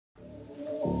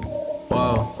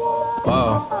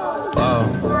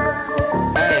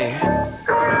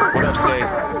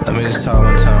just talk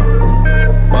one time.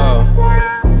 Whoa.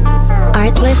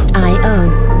 Artlist.io.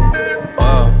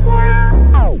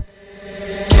 Whoa.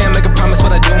 Can't make a promise,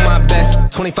 but I do my best.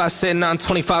 25 sitting on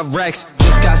 25 racks.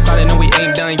 Just got started, no we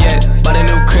ain't done yet. But a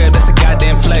new crib, that's a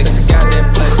goddamn flex.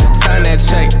 Sign that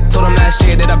check. Told them last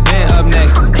year that I've been up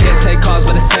next. Can't take calls,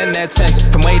 but I send that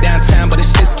text from way downtown, but the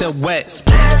shit's still wet.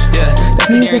 Yeah,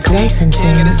 that's Music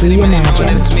licensing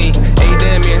reimagined. It's me. Hey,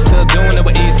 damn, you're still doing it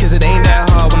with ease, cause it ain't that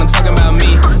hard when I'm talking about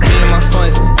me. Me and my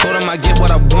funds. Told them I get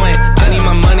what I want. I need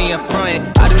my money up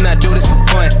front. I do not do this for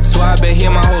fun. So I've been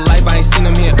here my whole life, I ain't seen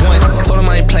them here once. Told them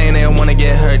I ain't playing, they don't wanna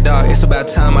get hurt, dog. It's about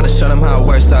time I show them how it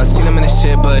works. I seen them in the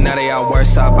shit, but now they all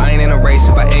worse off. I ain't in a race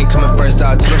if I ain't coming first,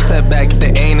 dog. Told them step back if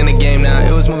they ain't in the game now.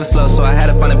 It was moving slow, so I had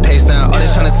to find a pace now. All they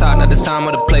tryna talk, not the time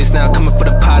or the place now. Coming for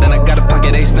the pot, and I got a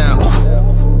pocket ace now.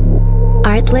 Ooh.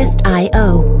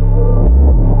 Artlist.io.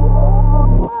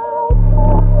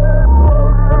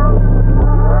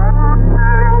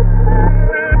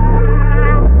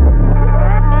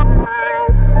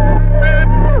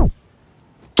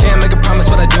 Can't make a promise,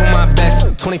 but I do my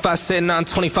best. 25 sitting on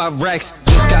 25 racks.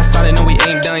 Just got started, no we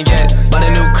ain't done yet. But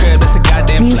a new crib, that's a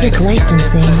goddamn Music flex.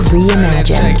 licensing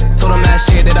reimagined. Told them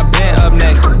last year that I've been up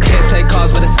next. Can't take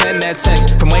calls, but I send that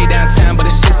text from way downtown, but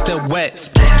the shit's still wet.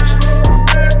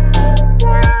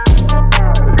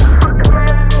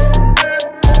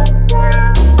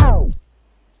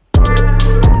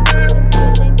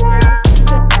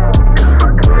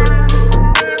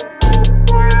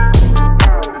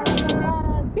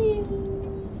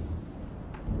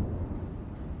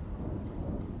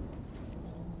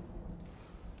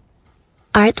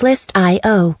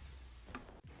 Artlist.io.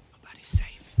 Nobody's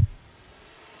safe.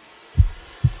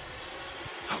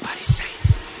 Nobody's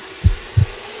safe.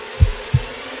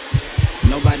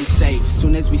 Nobody's safe.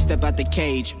 Soon as we step out the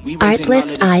cage, we raising all of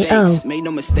the Artlist.io. stakes. Make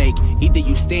no mistake, either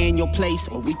you stay in your place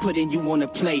or we putting you on a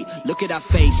plate. Look at our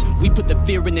face, we put the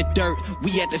fear in the dirt.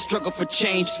 We had to struggle for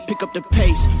change, pick up the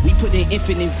pace. We put in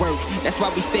infinite work, that's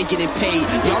why we stay getting paid.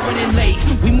 Y'all running late,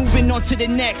 we moving on to the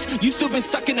next. You still been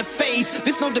stuck in a phase,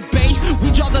 there's no debate.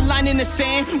 We draw the line in the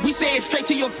sand, we say it straight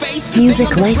to your face.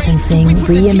 Music licensing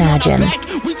reimagined.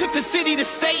 We took the city to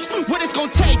state, what it's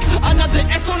gonna take. Another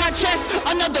S on our chest,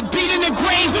 another beat in the grave.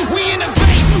 We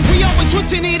innovate, we always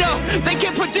switching it up. They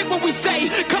can't predict what we say.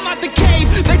 Come out the cave,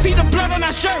 they see the blood on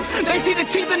our shirt. They see the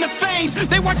teeth in the face.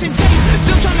 They watching tape,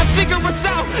 still trying to figure us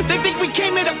out. They think we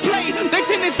came here to play. They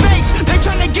sending snakes, they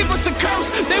trying to give us a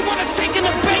curse. They want us taking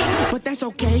a bait, but that's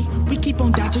okay. We keep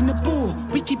on dodging the bull.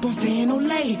 We keep on saying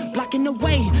Olay, blocking the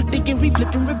way, thinking we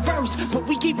flipping reverse, but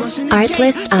we keep rushing the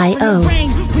Artlist.io.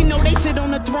 We know they sit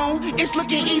on the throne. It's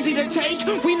looking easy to take.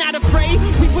 We not afraid.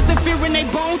 We put the fear in their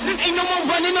bones. Ain't no more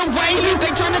running away.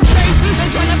 They trying to trace. They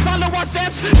trying to follow our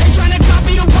steps. They trying to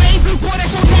copy the wave. Boy,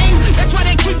 that's your name. That's why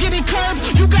they keep getting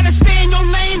curved. You gotta stay in your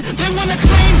lane. They wanna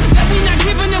claim that we not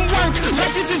giving them work.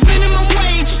 Like this is minimum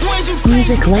wage.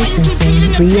 Music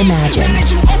licensing reimagined.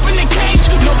 Open the cage.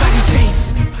 Nobody's safe.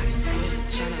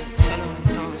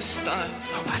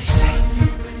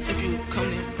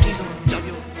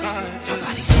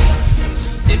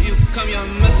 Come, you're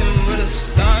messing with a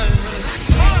star. 1,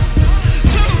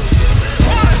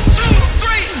 2,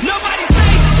 3. Nobody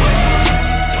safe.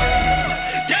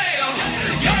 Yeah, yeah.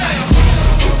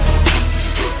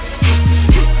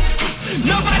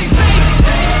 Nobody safe.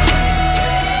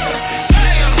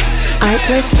 Yeah.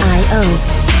 Artlist.io.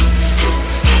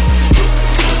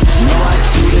 No, I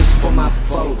do this for my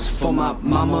folks, for my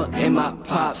mama and my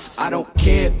pops. I don't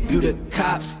care if you the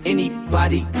cops,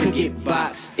 anybody could get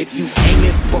boxed. If you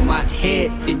aiming for my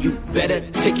head, then you better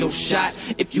take your shot.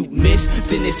 If you miss,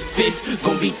 then this fist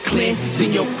gon' be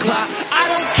cleansing your clock. I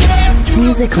don't care if you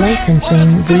Music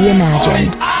licensing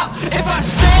reimagined. If I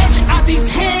stretch out these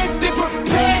hands, they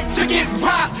prepared to get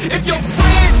rocked. If your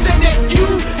friends said that you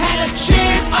had a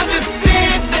chance,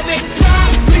 understand that they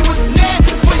probably was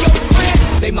never for your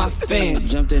friends. They my fans.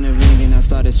 Jumped in the ring and I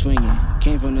started swinging.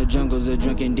 Came from the jungles of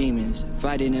drunken demons,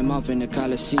 fighting them off in the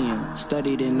Coliseum.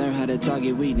 Studied and learned how to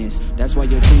target weakness. That's why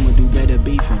your team would do better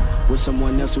beefing with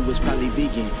someone else who was probably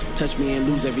vegan. Touch me and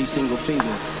lose every single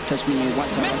finger. Touch me and watch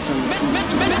how I turn the scene.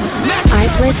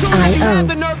 Artlist.io.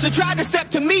 The nerve to try to step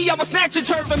to me, I was snatching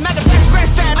turf. And matter of fact, scratch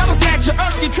that, I was snatching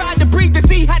earth. You tried to breathe to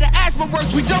see how the asthma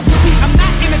works. We don't compete, I'm not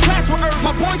in a class with earth.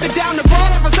 My boys are down the ball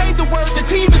if I say the word. The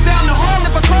team is down the hall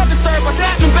if I call the third. I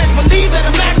snap and best believe that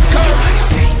I'm massacred.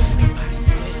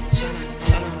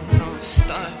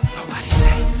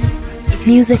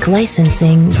 Music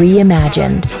licensing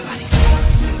reimagined.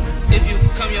 If you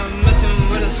come, you're messing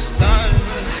with a star. 1,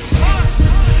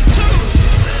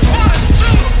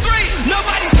 2, 3.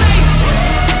 Nobody safe.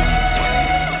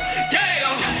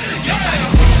 Yeah,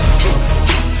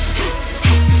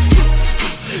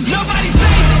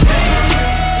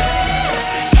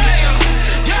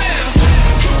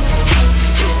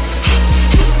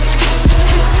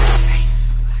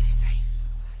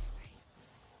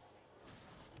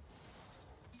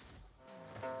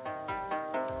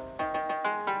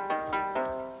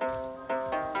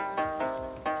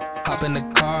 Hop in the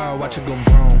car, watch it go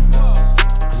vroom,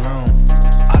 vroom.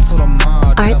 I told her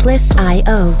mom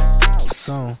Artlist.io.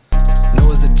 soon. Knew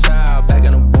as a child back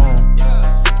in the womb.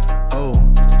 Oh,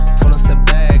 told her step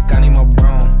back, I need my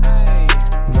broom,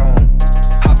 vroom.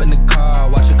 Hop in the car,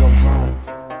 watch it go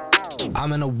vroom.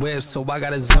 I'm in a whip, so I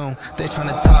gotta zoom. They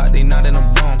tryna talk, they not in the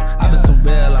room. I've been so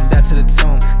real, I'm dead to the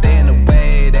tomb. They in the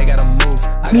way, they gotta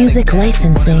move. Music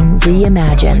licensing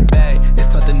reimagined.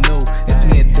 It's something new, it's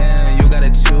me and Dan, you gotta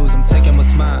choose. I'm taking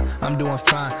what's mine, I'm doing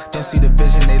fine. Don't see the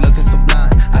vision, they looking so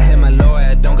blind. I hit my lawyer,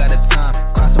 I don't got the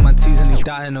time. Crossing my T's and he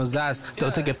dotting those eyes.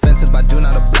 Don't take offense if I do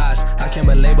not oblige. I can't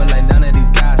be labeled like none of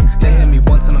these guys. They hit me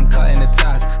once and I'm cutting the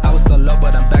ties. I was so low,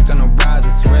 but I'm back on the rise,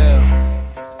 it's real.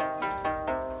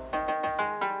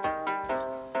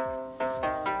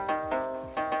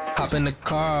 Hop in the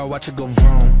car, watch it go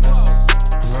vroom,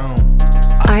 vroom.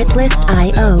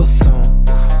 Artlist.io. Soon,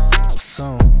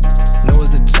 soon. Knew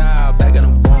as a child back in the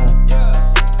womb.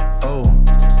 Oh,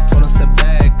 told her step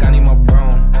back, I need my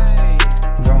broom,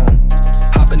 vroom.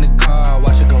 Hop in the car,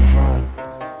 watch it go vroom.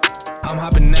 I'm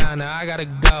hopping now I gotta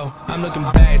go. I'm looking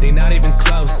back, they not even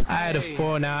close. I had a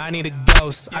 4, now I need a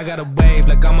ghost. I got a wave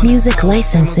like I'm on Music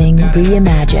licensing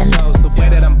reimagined. the way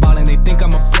that I'm ballin', they think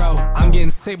I'm a pro. I'm getting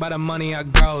sick by the money I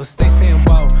gross. They saying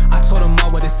whoa, I told them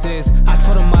all what this is. I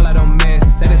told them all I don't miss.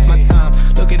 Said it's my time,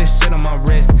 look at this shit on my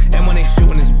wrist. And when they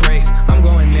shooting this brace, I'm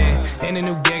going in a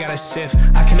new gear, gotta shift.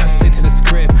 I cannot stick to the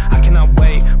script, I cannot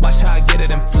wait. Watch how I get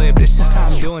it and flip. It's just how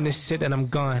I'm doing this shit that I'm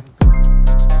going.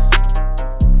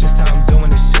 Just how I'm doing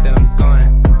this shit that I'm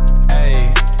going.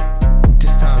 Ayy,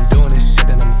 just how I'm doing this shit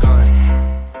that I'm going.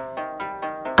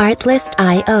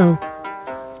 Artlist.io.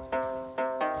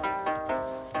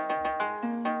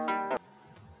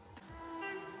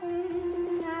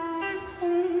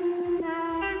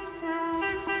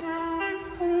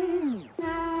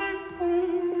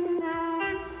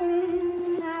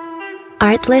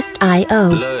 Artlist.io.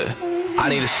 Look, I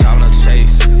need a shot, no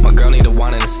chase. My girl need a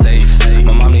wine in the state.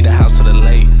 My mom need a house for the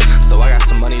late. So I got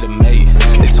some money to make.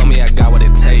 They told me I got what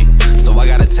it take. So I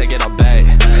gotta take it all back.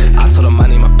 I told them I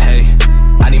need my pay.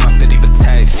 I need my 50 for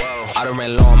tax. I done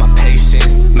ran low on my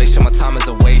patience. Make sure my time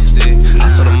isn't wasted. I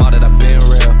told them all that I've been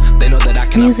real. They know that I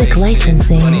can. Music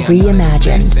licensing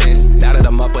reimagined. Now that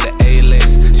I'm up with an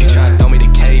A-list, she tryna throw me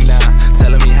the K now.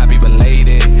 Telling me happy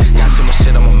belated. Got too much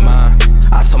shit on my mind.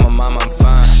 I told my mama I'm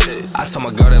fine. I told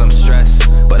my girl that I'm stressed,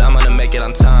 but I'm gonna make it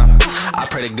on time. I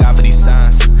pray to God for these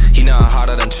signs. He know how hard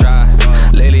I done try.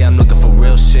 Lately I'm looking for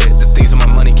real shit, the things that my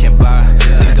money can't buy.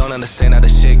 They don't understand how the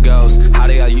shit goes. How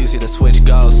they all use it, the switch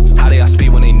goes. How they all speed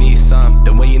when they need some.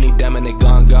 Then when you need them and they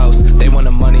gone ghost. They want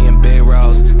the money in big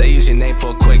rows. They use your name for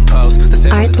a quick post. The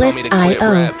same ones that told me to quit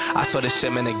rap. I saw this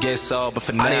shipment and get sold, but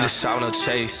for now I need a shot, no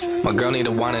chase. My girl need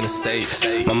a wine in the state.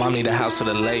 My mom need a house for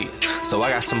the late. So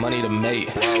I got some money to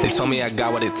make. They told me I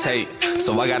got what it take.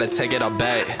 So I gotta take it all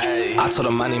back. I told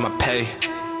them I need my pay.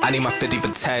 I need my 50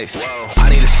 for tax. I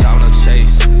need a shot, no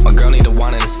chase. My girl need a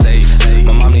wine in the state.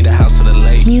 My mom need a house for the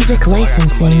lake. Music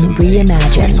licensing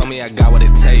reimagined. They told me I got what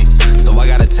it take. So I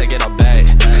gotta take it all back.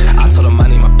 I told them I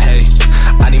need my pay.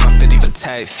 I need my 50 for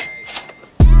tax.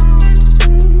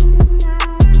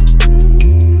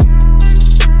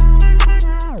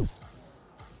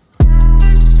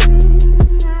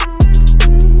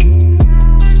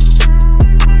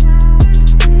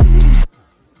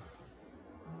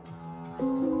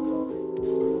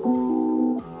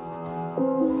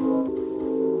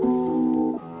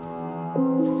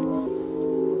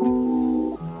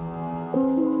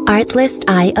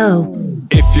 Artlist.io.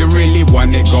 If you really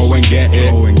want it, go and get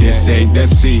it. This ain't the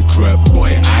secret,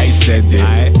 boy, I said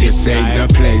it. This ain't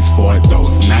the place for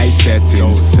those nice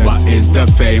settings. But is the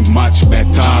fame much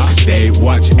better? Cause they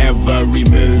watch every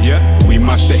move. We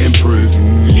must improve,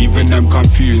 leaving them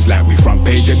confused like we front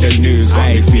page of the news. Got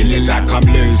me feeling like I'm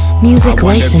loose. Music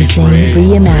licensing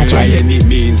reimagined. By any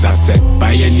means, I said,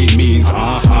 by any means,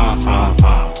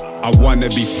 I wanna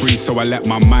be free, so I let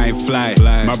my mind fly.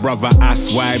 My brother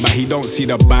asks why, but he don't see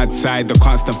the bad side. The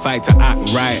constant fight to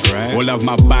act right. All of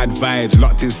my bad vibes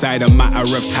locked inside a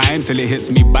matter of time till it hits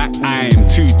me back. I'm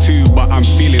 2-2, but I'm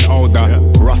feeling older.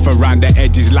 Rough around the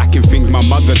edges, lacking things my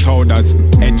mother told us.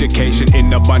 Education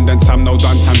in abundance, I'm no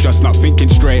dunce, I'm just not thinking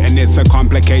straight. And it's a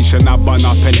complication, I burn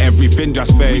up and everything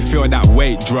just fades. We feel that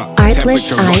weight drop,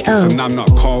 temperature rockets, and I'm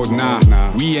not cold now.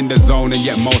 We in the zone and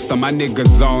yet most of my niggas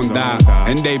zoned out.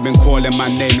 And they've been calling my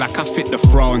name like I fit the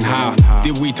throne. How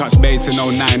did we touch base in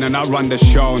 09 and I run the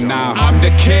show now? I'm the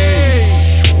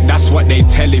king, that's what they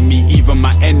telling me. Even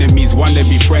my enemies wanna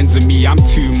be friends with me. I'm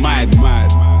too mad.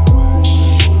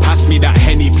 Pass me that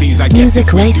Henny please. I guess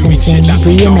Music licensing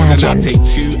reimagined. I take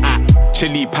 2 at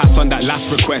Actually, pass on that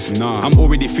last request. I'm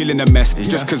already feeling a mess.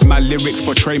 Just cause my lyrics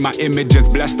portray my image as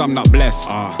blessed, I'm not blessed.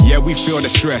 Yeah, we feel the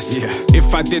stress.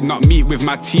 If I did not meet with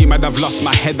my team, I'd have lost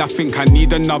my head. I think I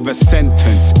need another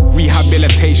sentence.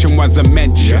 Rehabilitation was a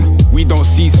mention. We don't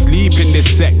see sleep in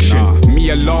this section.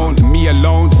 Me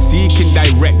alone, seeking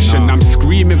direction. I'm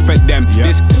screaming for them.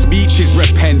 This speech is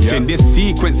repenting. This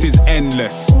sequence is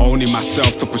endless. Only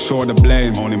myself to push all the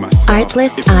blame. Only myself.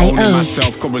 Artlist If only IO.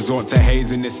 myself could resort to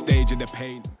hazing this stage of the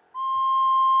pain.